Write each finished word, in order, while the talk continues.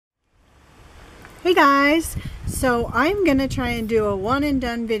Hey guys, so I'm gonna try and do a one and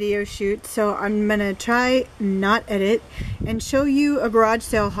done video shoot. So I'm gonna try not edit and show you a garage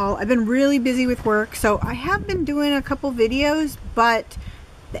sale haul. I've been really busy with work, so I have been doing a couple videos, but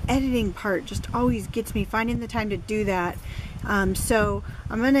the editing part just always gets me, finding the time to do that. So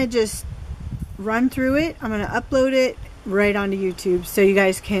I'm gonna just run through it. I'm gonna upload it right onto YouTube so you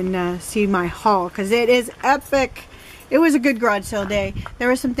guys can see my haul, because it is epic. It was a good garage sale day. There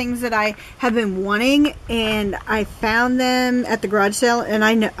were some things that I have been wanting, and I found them at the garage sale, and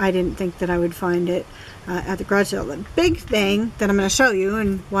I didn't think that I would find it at the garage sale. The big thing that I'm going to show you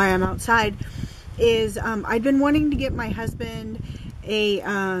and why I'm outside is I've been wanting to get my husband a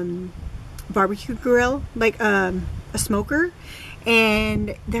barbecue grill, like a smoker,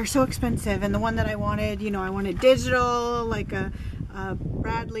 and they're so expensive. And the one that I wanted, I wanted digital, like a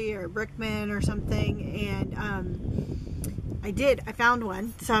Bradley or Brickman or something, and I found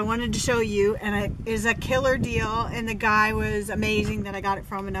one, so I wanted to show you, and it is a killer deal, and the guy was amazing that I got it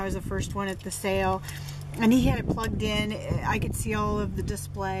from, and I was the first one at the sale, and he had it plugged in. I could see all of the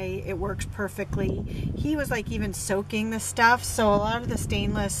display. It works perfectly. He was like even soaking the stuff, so a lot of the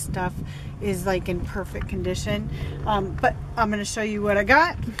stainless stuff is like in perfect condition. But I'm going to show you what I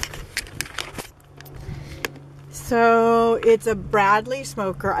got. So it's a Bradley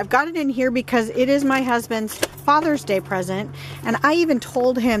smoker. I've got it in here because it is my husband's Father's Day present, and I even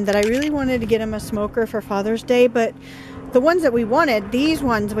told him that I really wanted to get him a smoker for Father's Day, but the ones that we wanted, these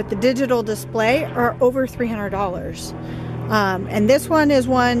ones with the digital display, are over $300. And this one is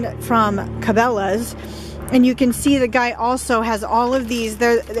one from Cabela's, and you can see the guy also has all of these.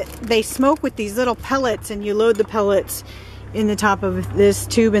 They smoke with these little pellets, and you load the pellets in the top of this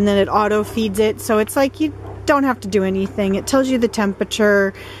tube, and then it auto feeds it, so it's like you don't have to do anything. It tells you the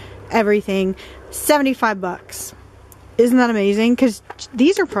temperature, everything. 75 bucks. Isn't that amazing? Because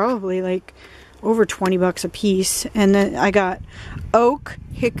these are probably like over 20 bucks a piece. And then I got oak,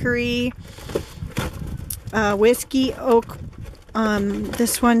 hickory, whiskey oak.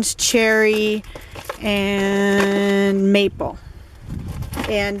 This one's cherry and maple.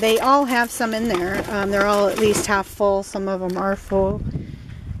 And they all have some in there. They're all at least half full. Some of them are full.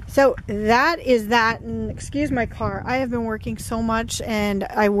 So that is that, and excuse my car. I have been working so much, and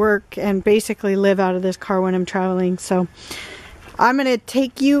I work and basically live out of this car when I'm traveling. So I'm going to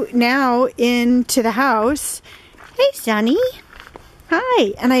take you now into the house. Hey, Sonny.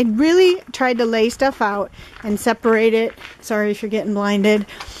 Hi. And I really tried to lay stuff out and separate it. Sorry if you're getting blinded.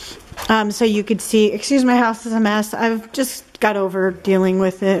 So you could see. Excuse my house is a mess. I've just got over dealing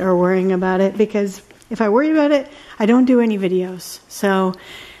with it or worrying about it, because if I worry about it, I don't do any videos. So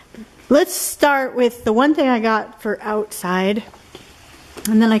let's start with the one thing I got for outside,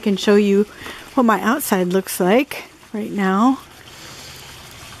 and then I can show you what my outside looks like right now.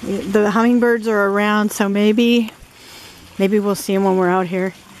 The hummingbirds are around, so maybe we'll see them when we're out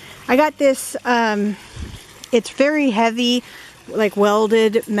here. I got this, it's very heavy, like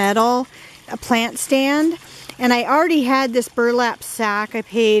welded metal, a plant stand, and I already had this burlap sack. I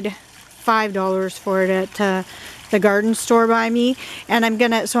paid $5 for it at the garden store by me, and I'm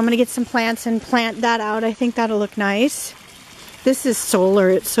gonna get some plants and plant that out. I think that'll look nice. This is solar.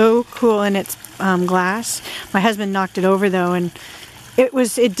 It's so cool, and it's glass. My husband knocked it over though, and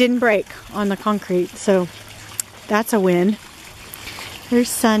it didn't break on the concrete, so that's a win. There's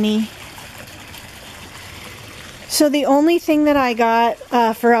Sunny. So the only thing that I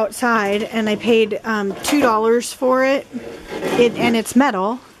got for outside, and I paid $2 for it, and it's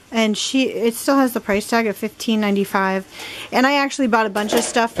metal. And it still has the price tag of $15.95. And I actually bought a bunch of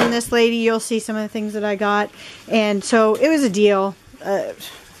stuff from this lady. You'll see some of the things that I got. And so it was a deal.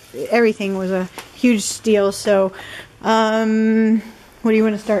 Everything was a huge steal. So what do you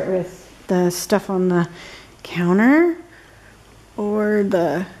want to start with? The stuff on the counter or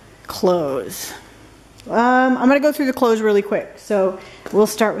the clothes? I'm going to go through the clothes really quick. So we'll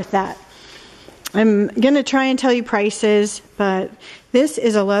start with that. I'm going to try and tell you prices, but this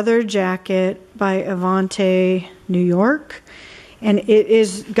is a leather jacket by Avante, New York, and it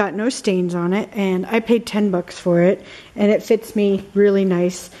is got no stains on it, and I paid 10 bucks for it, and it fits me really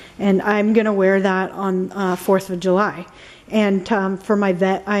nice, and I'm going to wear that on 4th of July. And for my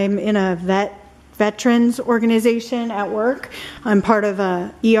I'm in a veterans organization at work. I'm part of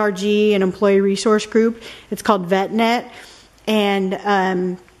a ERG, an employee resource group. It's called VetNet,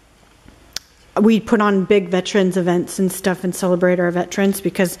 and we put on big veterans events and stuff and celebrate our veterans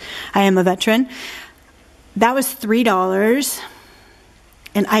because I am a veteran. That was $3,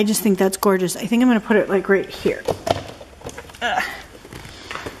 and I just think that's gorgeous. I think I'm going to put it like right here. What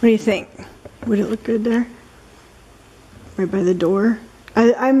do you think? Would it look good there? Right by the door?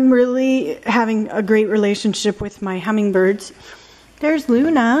 I'm really having a great relationship with my hummingbirds. There's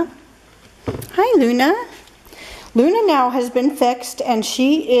Luna. Hi, Luna. Luna now has been fixed, and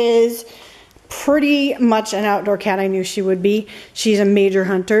she is pretty much an outdoor cat. I knew she would be. She's a major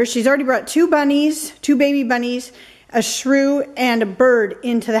hunter. She's already brought 2 bunnies, 2 baby bunnies, a shrew, and a bird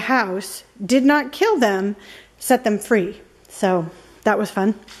into the house. Did not kill them, set them free. So that was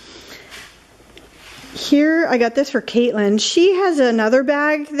fun. Here, I got this for Caitlin. She has another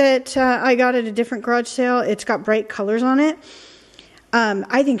bag that I got at a different garage sale. It's got bright colors on it.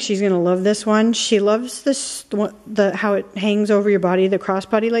 I think she's going to love this one. She loves this, how it hangs over your body, the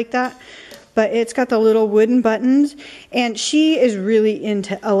crossbody like that. But it's got the little wooden buttons, and she is really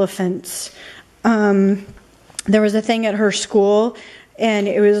into elephants. There was a thing at her school, and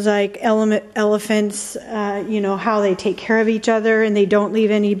it was like elephants, you know, how they take care of each other, and they don't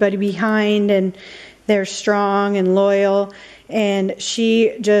leave anybody behind, and they're strong and loyal. And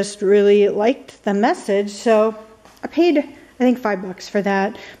she just really liked the message, so I paid, I think, $5 for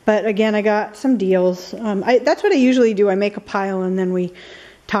that. But again, I got some deals. That's what I usually do. I make a pile, and then we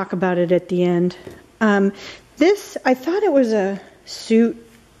talk about it at the end. This, I thought it was a suit.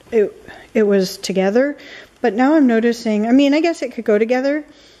 It was together, but now I'm noticing, I mean, I guess it could go together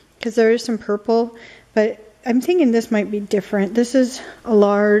because there is some purple, but I'm thinking this might be different. This is a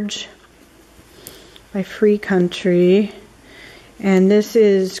large by Free Country, and this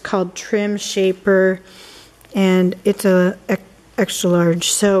is called Trim Shaper, and it's a extra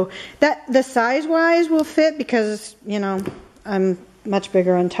large. So that the size wise will fit because, you know, I'm much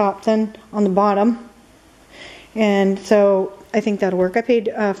bigger on top than on the bottom, and so I think that'll work. I paid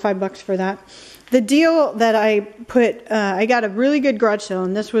 $5 for that. The deal that I put, I got a really good garage sale,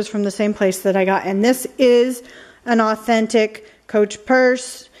 and this was from the same place that I got, and this is an authentic Coach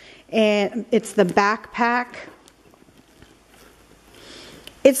purse, and it's the backpack.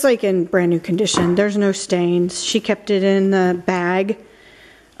 It's like in brand new condition. There's no stains. She kept it in the bag.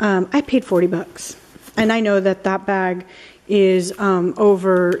 I paid $40, and I know that that bag is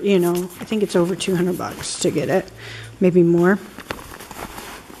over, you know, I think it's over $200 to get it, maybe more.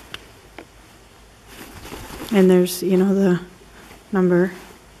 And there's, you know, the number.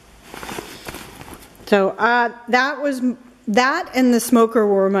 So that and the smoker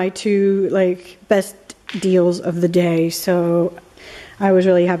were my 2 like best deals of the day. So I was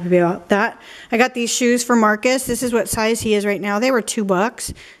really happy about that. I got these shoes for Marcus. This is what size he is right now. They were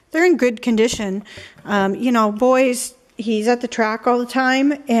 $2. They're in good condition. You know, boys, he's at the track all the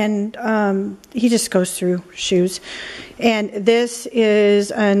time, and he just goes through shoes. And this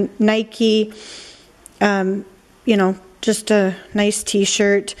is a Nike, you know, just a nice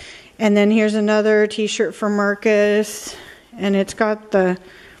t-shirt. And then here's another t-shirt for Marcus, and it's got the,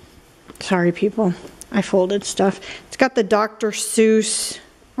 sorry people, I folded stuff. It's got the Dr. Seuss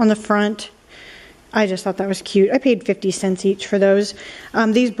on the front. I just thought that was cute. I paid 50 cents each for those.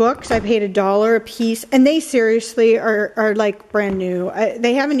 These books, I paid $1 a piece, and they seriously are like brand new.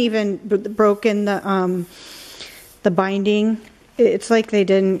 They haven't even broken the binding. It's like they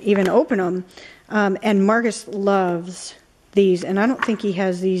didn't even open them. And Marcus loves these, and I don't think he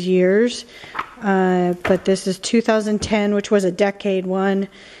has these years, but this is 2010, which was a decade one,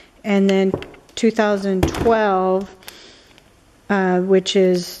 and then 2012, which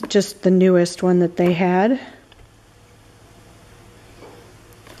is just the newest one that they had.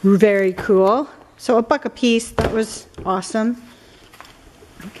 Very cool. So $1 a piece. That was awesome.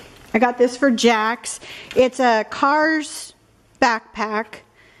 I got this for Jax. It's a Cars backpack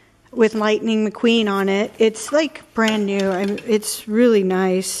with Lightning McQueen on it. It's like brand new. It's really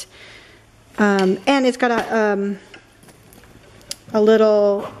nice. And it's got a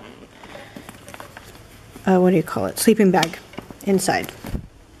little, what do you call it? Sleeping bag inside.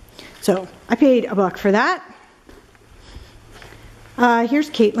 So I paid $1 for that. Here's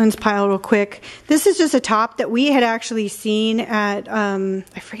Caitlin's pile real quick. This is just a top that we had actually seen at,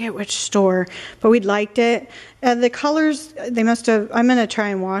 I forget which store, but we'd liked it. The colors, they must have, I'm going to try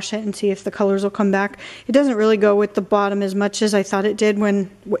and wash it and see if the colors will come back. It doesn't really go with the bottom as much as I thought it did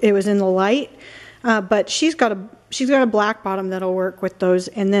when it was in the light. But she's got a black bottom that'll work with those.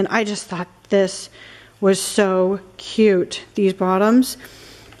 And then I just thought this was so cute, these bottoms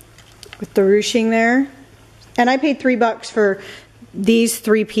with the ruching there. And I paid $3 for these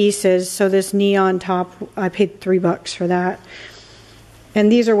 3 pieces. So this neon top, I paid $3 for that.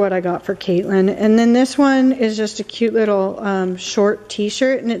 And these are what I got for Caitlin. And then this one is just a cute little short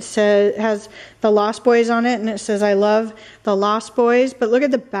t-shirt, and it has the Lost Boys on it, and it says, I love the Lost Boys. But look at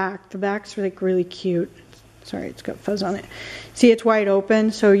the back. The back's like really cute. Sorry, it's got fuzz on it. See, it's wide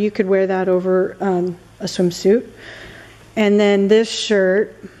open, so you could wear that over a swimsuit. And then this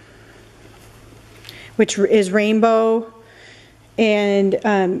shirt, which is rainbow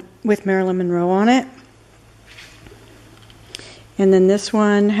and with Marilyn Monroe on it. And then this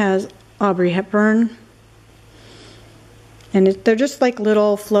one has Audrey Hepburn. And they're just like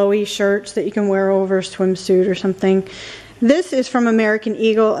little flowy shirts that you can wear over a swimsuit or something. This is from American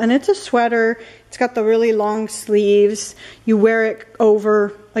Eagle, and it's a sweater. It's got the really long sleeves. You wear it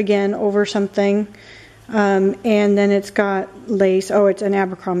over, again, over something. And then it's got lace. Oh, it's an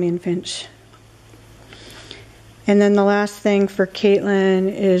Abercrombie & Finch. And then the last thing for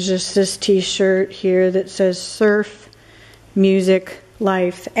Caitlin is just this t-shirt here that says Surf, Music,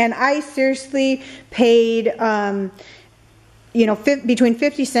 Life. And I seriously paid, you know, between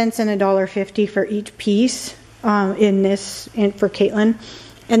 50 cents and $1.50 for each piece in this, and for Caitlin.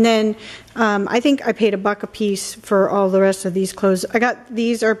 And then I think I paid $1 a piece for all the rest of these clothes. I got,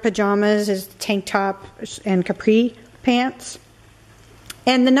 these are pajamas, is tank top and capri pants.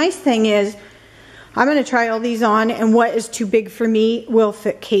 And the nice thing is, I'm going to try all these on, and what is too big for me will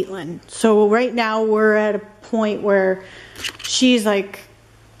fit Caitlin. So right now we're at a point where she's like,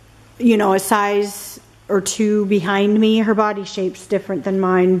 you know, a size or two behind me. Her body shape's different than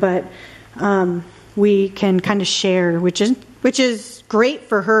mine, but we can kind of share, which is great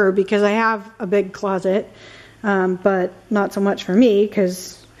for her because I have a big closet, but not so much for me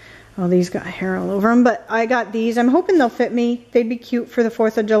because, well, these got hair all over them. But I got these. I'm hoping they'll fit me. They'd be cute for the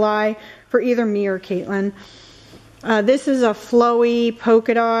 4th of July for either me or Caitlin. This is a flowy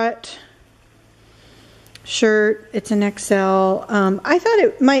polka dot shirt. It's an XL. I thought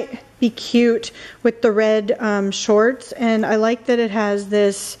it might be cute with the red shorts, and I like that it has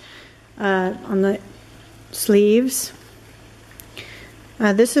this on the sleeves.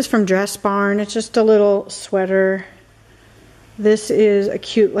 This is from Dress Barn. It's just a little sweater. This is a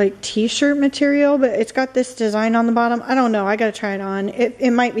cute like t-shirt material, but it's got this design on the bottom. I don't know. I gotta try it on.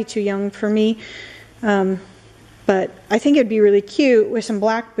 It might be too young for me, but I think it'd be really cute with some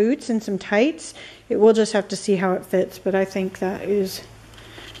black boots and some tights. We'll just have to see how it fits, but I think that is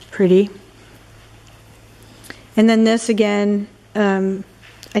pretty. And then this again,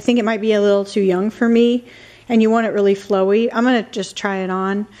 I think it might be a little too young for me, and you want it really flowy. I'm gonna just try it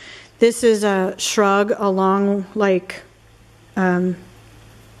on. This is a shrug along like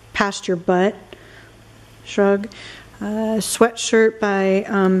past your butt shrug. Sweatshirt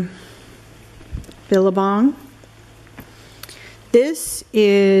by Billabong. This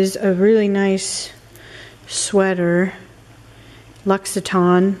is a really nice sweater,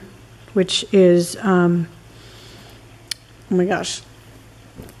 L'Occitane, which is oh my gosh,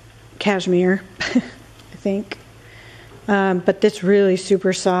 cashmere, I think. But it's really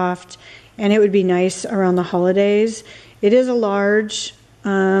super soft, and it would be nice around the holidays. It is a large,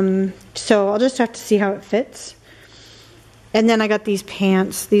 so I'll just have to see how it fits. And then I got these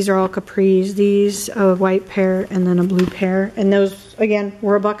pants. These are all capris. These, a white pair and then a blue pair. And those, again,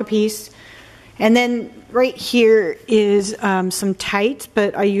 were $1 a piece. And then right here is some tights,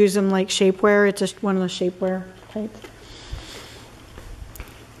 but I use them like shapewear. It's just one of the shapewear tights.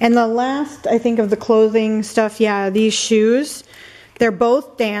 And the last, I think, of the clothing stuff, yeah, these shoes. They're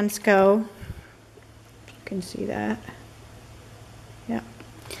both Dansko. You can see that. Yeah.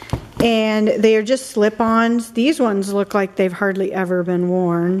 And they are just slip-ons. These ones look like they've hardly ever been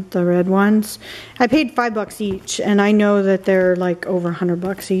worn, the red ones. I paid $5 each, and I know that they're like over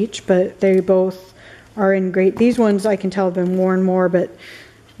 $100 each, but they both are in great. These ones I can tell have been worn more, but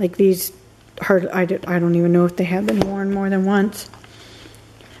like these, I don't even know if they have been worn more than once.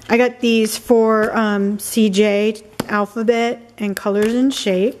 I got these for CJ Alphabet and Colors and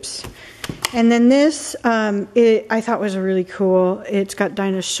Shapes. And then this, I thought was really cool. It's got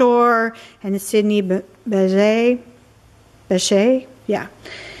Dinah Shore and Sidney Bechet. Yeah.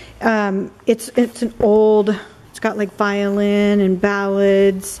 It's an old, it's got like violin and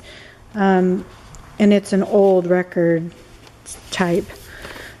ballads. And it's an old record type.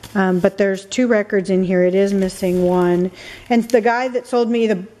 But there's 2 records in here. It is missing one. And the guy that sold me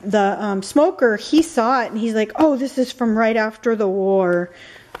the smoker, he saw it and he's like, oh, this is from right after the war.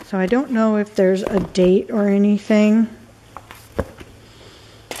 So I don't know if there's a date or anything.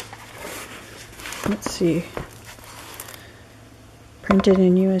 Let's see. Printed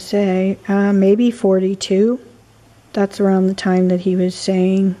in USA. Maybe 42. That's around the time that he was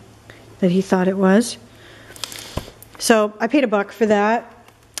saying that he thought it was. So I paid $1 for that.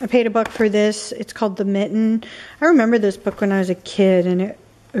 I paid $1 for this. It's called The Mitten. I remember this book when I was a kid, and it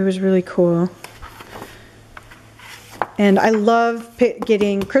was really cool. And I love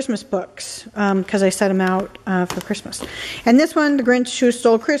getting Christmas books because I set them out for Christmas. And this one, The Grinch Who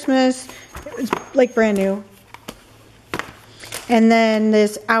Stole Christmas, it's like brand new. And then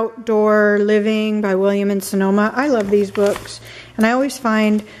this Outdoor Living by William and Sonoma. I love these books. And I always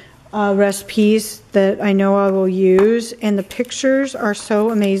find recipes that I know I will use. And the pictures are so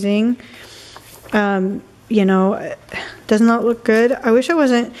amazing. You know, doesn't that look good? I wish I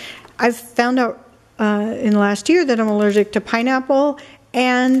wasn't. I've found out in the last year that I'm allergic to pineapple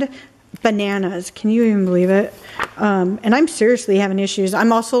and bananas. Can you even believe it? And I'm seriously having issues.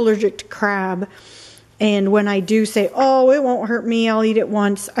 I'm also allergic to crab. And when I do say, oh, it won't hurt me, I'll eat it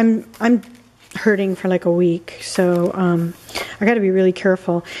once, I'm hurting for like a week. So I got to be really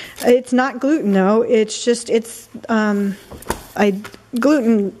careful. It's not gluten though. It's just,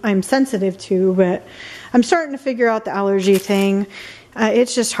 gluten I'm sensitive to, but I'm starting to figure out the allergy thing.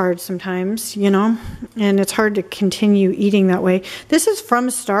 It's just hard sometimes, you know, and it's hard to continue eating that way. This is from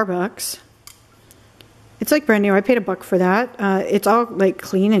Starbucks. It's like brand new. I paid $1 for that. It's all like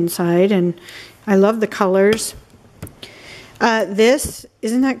clean inside, and I love the colors. This,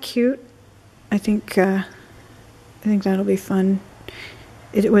 isn't that cute? I think that'll be fun.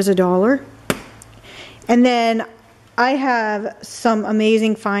 It was $1. And then I have some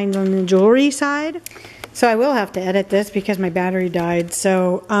amazing finds on the jewelry side. So I will have to edit this because my battery died.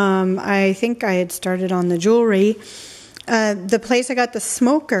 So I think I had started on the jewelry. The place I got the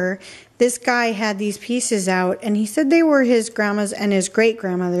smoker, this guy had these pieces out, and he said they were his grandma's and his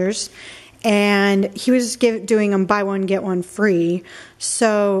great-grandmother's. And he was doing them buy one, get one free.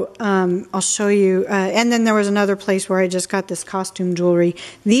 So I'll show you. And then there was another place where I just got this costume jewelry.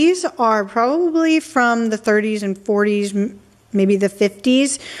 These are probably from the 30s and 40s, maybe the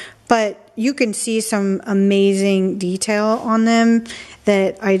 50s. But you can see some amazing detail on them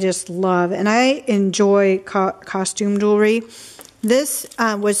that I just love. And I enjoy costume jewelry. This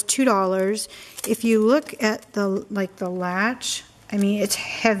was $2. If you look at the latch, I mean, it's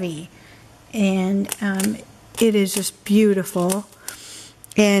heavy. And it is just beautiful.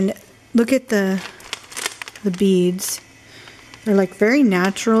 And look at the beads. They're like very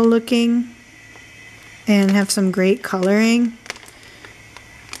natural looking and have some great coloring.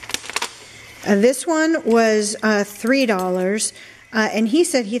 This one was $3, and he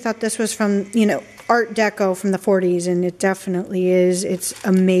said he thought this was from, you know, Art Deco from the 40s, and it definitely is. It's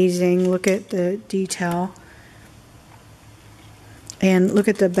amazing. Look at the detail. And look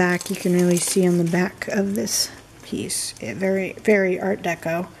at the back. You can really see on the back of this piece. Very, very Art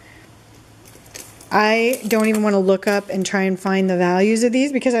Deco. I don't even want to look up and try and find the values of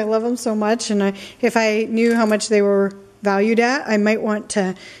these because I love them so much, and if I knew how much they were valued at, I might want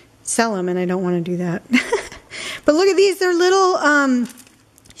to sell them, and I don't want to do that. But look at these. They're little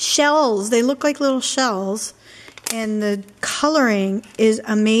shells. They look like little shells, and the coloring is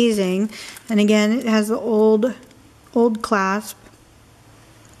amazing. And again, it has the old clasp.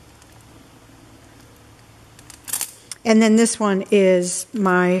 And then this one is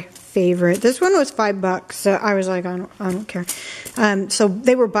my favorite. This one was $5, so I was like, I don't care. So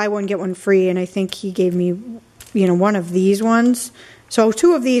they were buy one, get one free, and I think he gave me, you know, one of these ones. So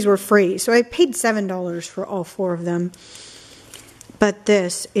 2 of these were free. So I paid $7 for all 4 of them. But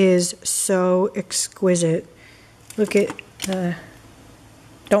this is so exquisite. Look at the...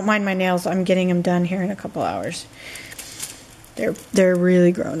 Don't mind my nails. I'm getting them done here in a couple hours. They're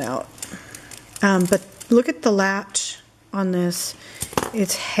really grown out. But look at the latch on this.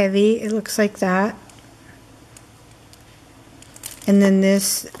 It's heavy. It looks like that. And then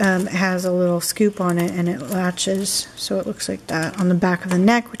this has a little scoop on it, and it latches, so it looks like that on the back of the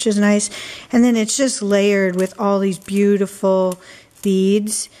neck, which is nice. And then it's just layered with all these beautiful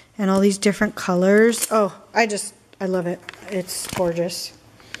beads and all these different colors. Oh, I love it. It's gorgeous.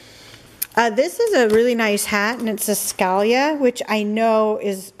 This is a really nice hat, and it's a Scalia, which I know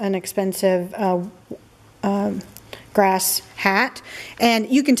is an expensive grass hat, and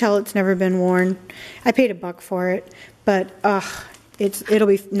you can tell it's never been worn. I paid $1 for it, but it'll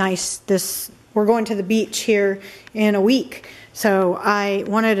be nice. We're going to the beach here in a week, so I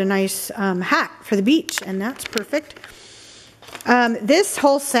wanted a nice hat for the beach, and that's perfect. This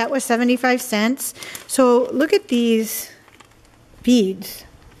whole set was 75 cents. So look at these beads.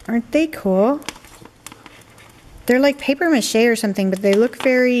 Aren't they cool? They're like paper mache or something, but they look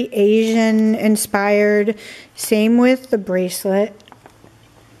very Asian inspired. Same with the bracelet.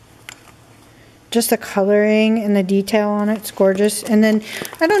 Just the coloring and the detail on it's gorgeous. And then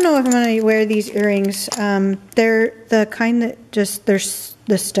I don't know if I'm going to wear these earrings. They're the kind that just, they're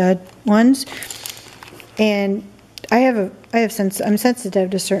the stud ones. And I'm sensitive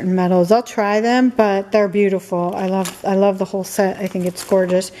to certain metals. I'll try them, but they're beautiful. I love the whole set. I think it's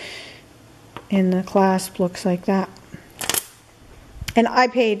gorgeous. And the clasp looks like that. And I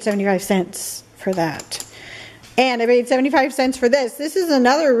paid 75 cents for that. And I paid 75 cents for this. This is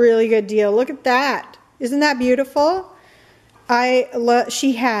another really good deal. Look at that. Isn't that beautiful?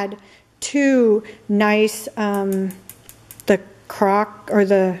 She had two nice, the crock, or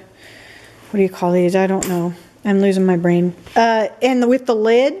the, what do you call these? I don't know. I'm losing my brain. And with the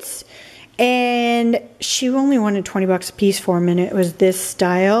lids. And she only wanted 20 bucks a piece for them, and it was this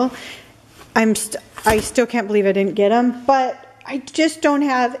style. I still can't believe I didn't get them, but I just don't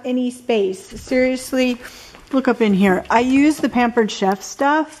have any space. Seriously, look up in here. I use the Pampered Chef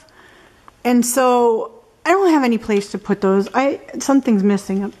stuff, and so I don't have any place to put those. Something's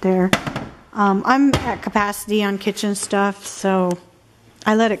missing up there. I'm at capacity on kitchen stuff, so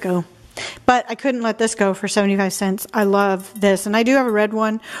I let it go. But I couldn't let this go for 75 cents. I love this, and I do have a red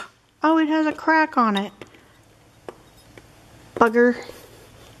one. Oh, it has a crack on it. Bugger.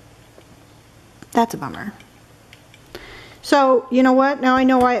 That's a bummer. So, you know what? Now I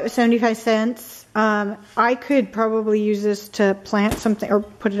know why it was 75 cents. I could probably use this to plant something or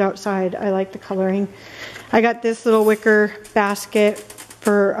put it outside. I like the coloring. I got this little wicker basket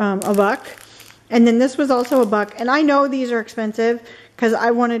for $1. And then this was also $1. And I know these are expensive because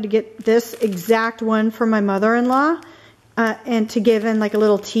I wanted to get this exact one for my mother-in-law. And to give in like a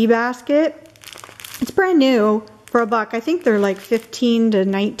little tea basket. It's brand new for $1. I think they're like $15 to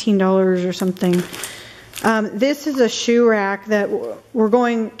 $19 or something. This is a shoe rack that we're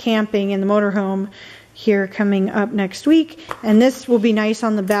going camping in the motorhome here coming up next week. And this will be nice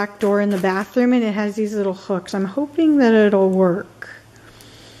on the back door in the bathroom, and it has these little hooks. I'm hoping that it'll work.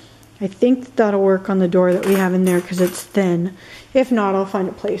 I think that'll work on the door that we have in there because it's thin. If not, I'll find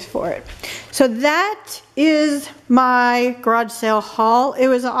a place for it. So that is my garage sale haul. It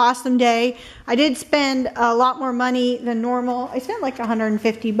was an awesome day. I did spend a lot more money than normal. I spent like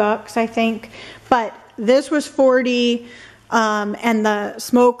 150 bucks, I think. But this was 40, and the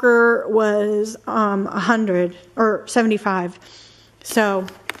smoker was 100 or 75. So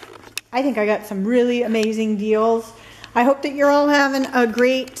I think I got some really amazing deals. I hope that you're all having a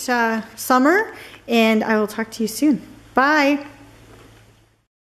great summer, and I will talk to you soon. Bye.